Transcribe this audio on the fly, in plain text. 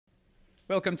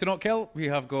Welcome to Knockhill. We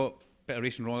have got a bit of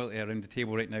racing royalty around the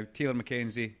table right now. Taylor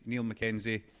Mackenzie, Niall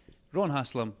Mackenzie, Ron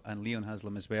Haslam and Leon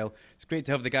Haslam as well. It's great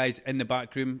to have the guys in the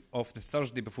back room of the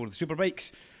Thursday before the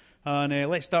Superbikes. And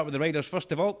let's start with the riders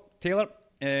first of all. Taylor,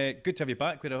 good to have you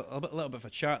back. We had a little bit of a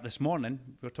chat this morning.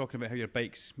 We were talking about how your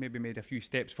bikes maybe made a few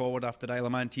steps forward after the Isle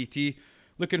of Man TT.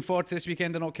 Looking forward to this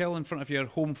weekend in Knockhill in front of your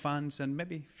home fans and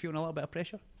maybe feeling a little bit of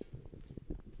pressure?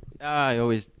 I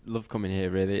always love coming here,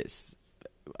 really.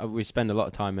 We spend a lot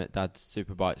of time at Dad's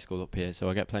Superbike school up here, so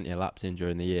I get plenty of laps in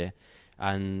during the year.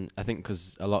 And I think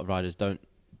because a lot of riders don't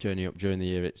journey up during the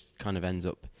year, it kind of ends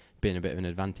up being a bit of an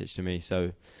advantage to me.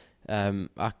 So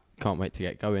I can't wait to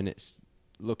get going. It's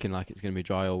looking like it's going to be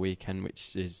dry all weekend,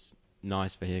 which is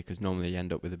nice for here because normally you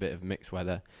end up with a bit of mixed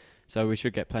weather. So we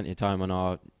should get plenty of time on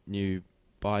our new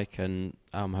bike, and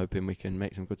I'm hoping we can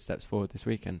make some good steps forward this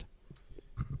weekend.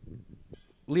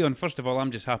 Leon, first of all,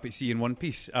 I'm just happy to see you in one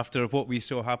piece. After what we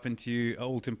saw happen to you at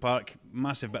Oulton Park,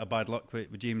 massive bit of bad luck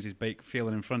with James's bike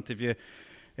failing in front of you.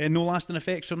 No lasting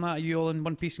effects from that? Are you all in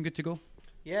one piece and good to go?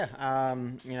 Yeah, I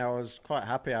was quite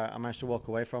happy. I managed to walk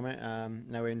away from it,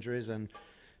 no injuries, and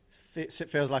it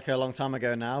feels like a long time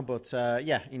ago now. But so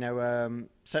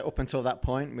up until that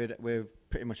point, we've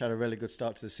pretty much had a really good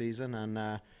start to the season,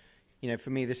 and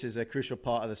for me, this is a crucial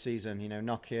part of the season.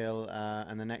 Knockhill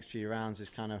and the next few rounds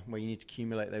is kind of where you need to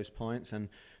accumulate those points. And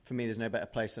for me, there's no better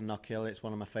place than Knockhill. It's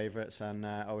one of my favourites, and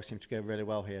always seem to go really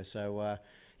well here. So,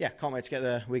 can't wait to get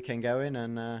the weekend going,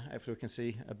 and hopefully we can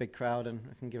see a big crowd and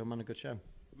I can give them on a good show.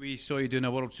 We saw you doing a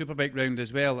World Superbike round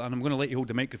as well, and I'm going to let you hold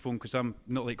the microphone because I'm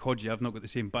not like Hodgie. I've not got the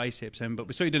same biceps in, but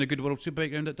we saw you doing a good World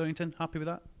Superbike round at Donington. Happy with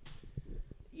that?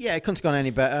 Yeah, it couldn't have gone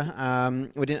any better.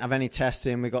 We didn't have any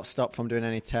testing. We got stopped from doing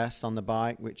any tests on the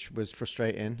bike, which was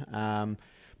frustrating. But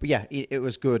yeah, it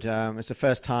was good. It's the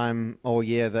first time all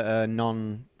year that a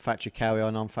non-factory Kawi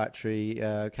or non-factory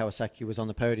Kawasaki was on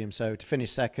the podium. So to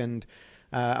finish second,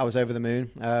 I was over the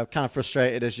moon. Kind of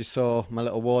frustrated, as you saw my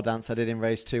little war dance I did in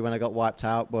race 2 when I got wiped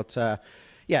out. But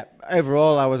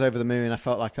overall I was over the moon. I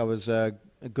felt like I was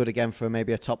good again for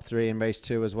maybe a top 3 in race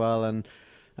 2 as well. And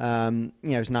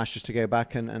it's nice just to go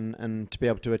back and to be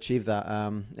able to achieve that.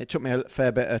 It took me a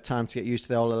fair bit of time to get used to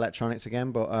the whole electronics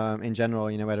again, but in general,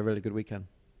 we had a really good weekend.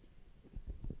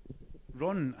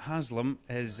 Ron Haslam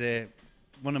is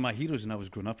one of my heroes when I was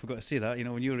growing up. I've got to say that.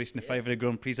 When you were racing the 500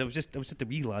 Grand Prix, I was just a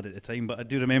wee lad at the time, but I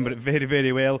do remember it very,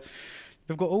 very well.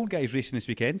 We've got old guys racing this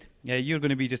weekend. You're going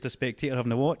to be just a spectator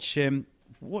having a watch.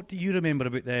 What do you remember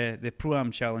about the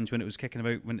Pro-Am Challenge when it was kicking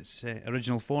about when its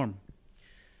original form?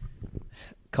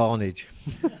 Carnage.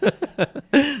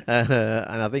 And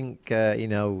I think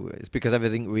it's because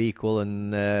everything were equal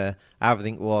and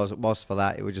everything was for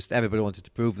that. It was just everybody wanted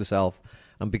to prove themselves,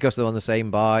 and because they're on the same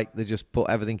bike, they just put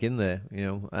everything in there.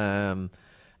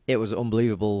 It was an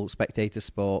unbelievable spectator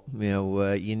sport.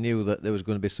 You knew that there was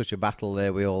going to be such a battle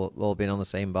there. We all being on the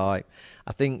same bike.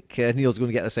 I think Neil's going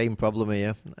to get the same problem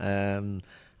here.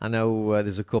 I know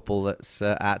there's a couple that's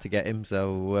out to get him,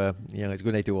 so it's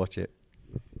going to watch it.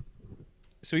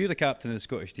 So you're the captain of the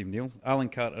Scottish team, Neil. Alan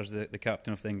Carter's the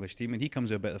captain of the English team, and he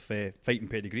comes with a bit of fighting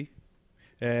pedigree.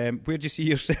 Where do you see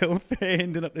yourself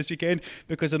ending up this weekend?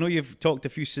 Because I know you've talked a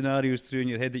few scenarios through in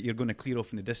your head that you're going to clear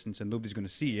off in the distance and nobody's going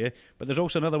to see you, but there's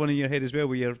also another one in your head as well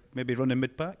where you're maybe running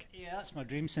mid-pack. Yeah, that's my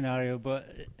dream scenario,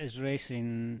 but as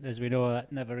racing, as we know,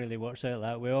 that never really works out like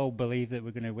that. We all believe that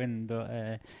we're going to win,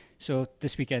 but so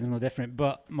this weekend's no different.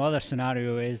 But my other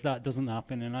scenario is that doesn't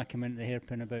happen and I come into the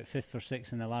hairpin about 5th or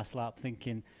 6th in the last lap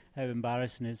thinking, how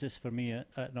embarrassing is this for me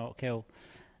at Knockhill?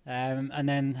 And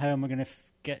then how am I going to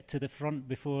get to the front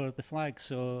before the flag?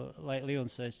 So like Leon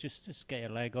says, just get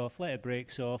your leg off, let your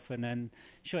brakes off, and then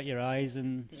shut your eyes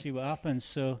and see what happens.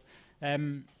 So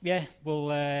we'll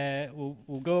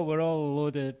go. We're all a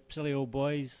load of silly old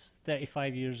boys,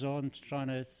 35 years on, trying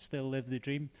to still live the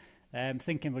dream.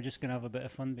 Thinking we're just going to have a bit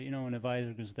of fun, but when the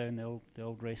visor goes down, the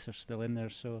old racer's still in there.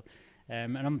 So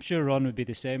and I'm sure Ron would be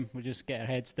the same. We'll just get our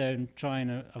heads down, try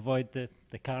and avoid the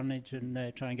carnage,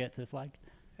 and try and get to the flag.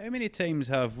 How many times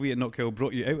have we at Knockhill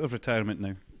brought you out of retirement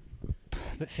now?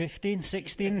 About 15,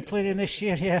 16, including this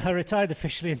year. Yeah, I retired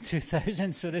officially in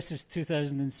 2000, so this is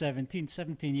 2017,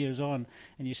 17 years on,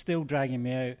 and you're still dragging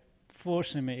me out,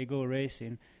 forcing me to go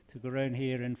racing, to go around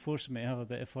here and forcing me to have a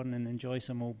bit of fun and enjoy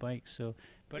some old bikes. So,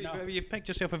 but no. You've picked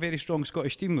yourself a very strong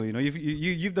Scottish team, though.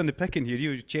 You've done the picking here.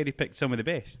 You cherry picked some of the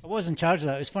best. I was in charge of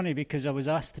that. It was funny because I was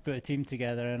asked to put a team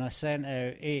together, and I sent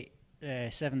out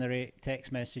 7 or 8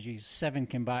 text messages. 7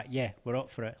 came back, yeah, we're up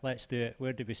for it, let's do it,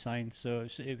 where do we sign? So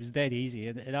it was dead easy,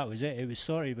 and that was it. It was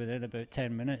sorted within about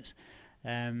 10 minutes.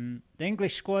 The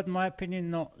English squad, in my opinion,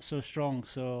 not so strong,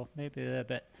 so maybe they're a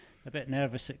bit a bit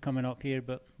nervous at coming up here,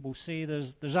 but we'll see.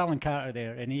 There's Alan Carter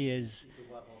there, and he is.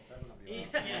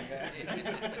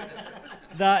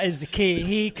 That is the key.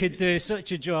 He could do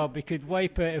such a job. He could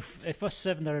wipe out. If us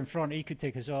 7 are in front, he could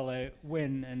take us all out,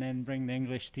 win, and then bring the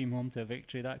English team home to a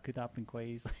victory. That could happen quite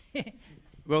easily.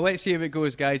 Well, let's see how it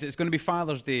goes, guys. It's going to be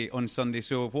Father's Day on Sunday,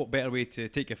 so what better way to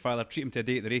take your father, treat him to a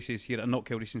day at the races here at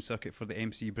Knockhill Racing Circuit for the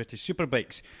MCE British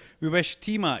Superbikes. We wish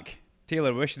T-Mac,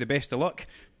 Taylor, we wish you the best of luck.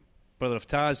 Brother of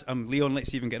Taz, I'm Leon. Let's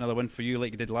see if we can get another win for you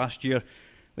like you did last year.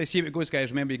 Let's see how it goes,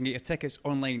 guys. Remember, you can get your tickets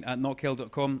online at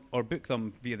knockhill.com or book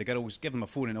them via the girls. Give them a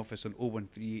phone in office on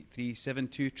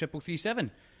 01337233337.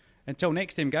 Until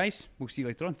next time, guys, we'll see you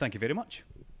later on. Thank you very much.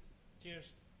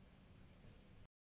 Cheers.